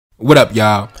What up,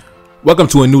 y'all? Welcome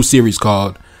to a new series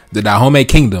called The Dahomey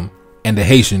Kingdom and the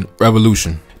Haitian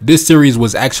Revolution. This series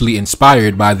was actually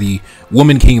inspired by the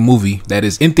Woman King movie that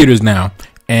is in theaters now.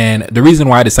 And the reason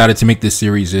why I decided to make this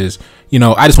series is,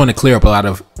 I just want to clear up a lot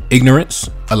of ignorance,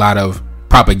 a lot of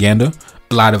propaganda,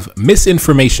 a lot of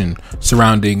misinformation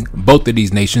surrounding both of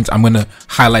these nations. I'm going to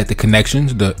highlight the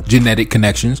connections, the genetic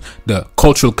connections, the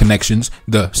cultural connections,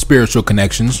 the spiritual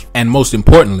connections, and most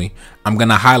importantly, I'm going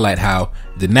to highlight how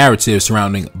the narrative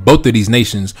surrounding both of these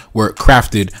nations were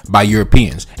crafted by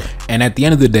Europeans. And at the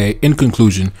end of the day, in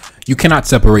conclusion, you cannot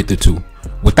separate the two.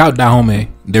 Without Dahomey,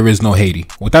 there is no Haiti.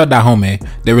 Without Dahomey,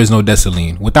 there is no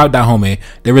Dessalines. Without Dahomey,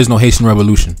 there is no Haitian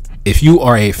Revolution. If you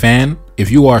are a fan,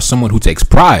 if you are someone who takes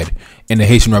pride in the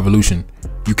Haitian Revolution,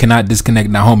 you cannot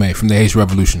disconnect Dahomey from the Haitian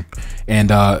Revolution. And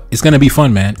it's going to be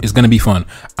fun, man. It's going to be fun.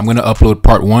 I'm going to upload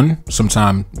part 1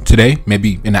 sometime today,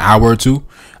 maybe in an hour or two.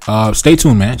 Stay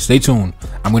tuned, man. Stay tuned.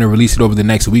 I'm going to release it over the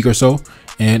next week or so.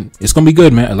 And it's going to be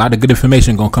good, man. A lot of good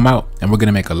information going to come out. And we're going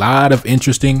to make a lot of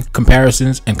interesting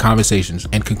comparisons and conversations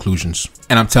and conclusions.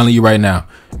 And I'm telling you right now,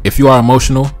 if you are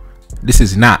emotional, this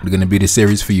is not going to be the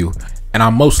series for you. And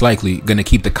I'm most likely going to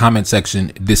keep the comment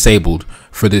section disabled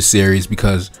for this series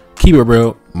because, keep it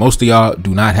real, most of y'all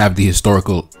do not have the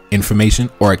historical information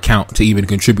or account to even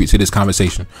contribute to this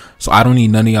conversation. So I don't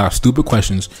need none of y'all stupid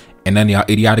questions and none of y'all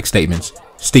idiotic statements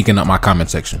stinking up my comment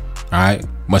section. All right.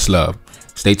 Much love.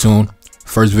 Stay tuned.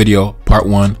 First video, part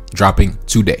 1, dropping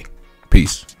today.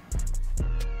 Peace.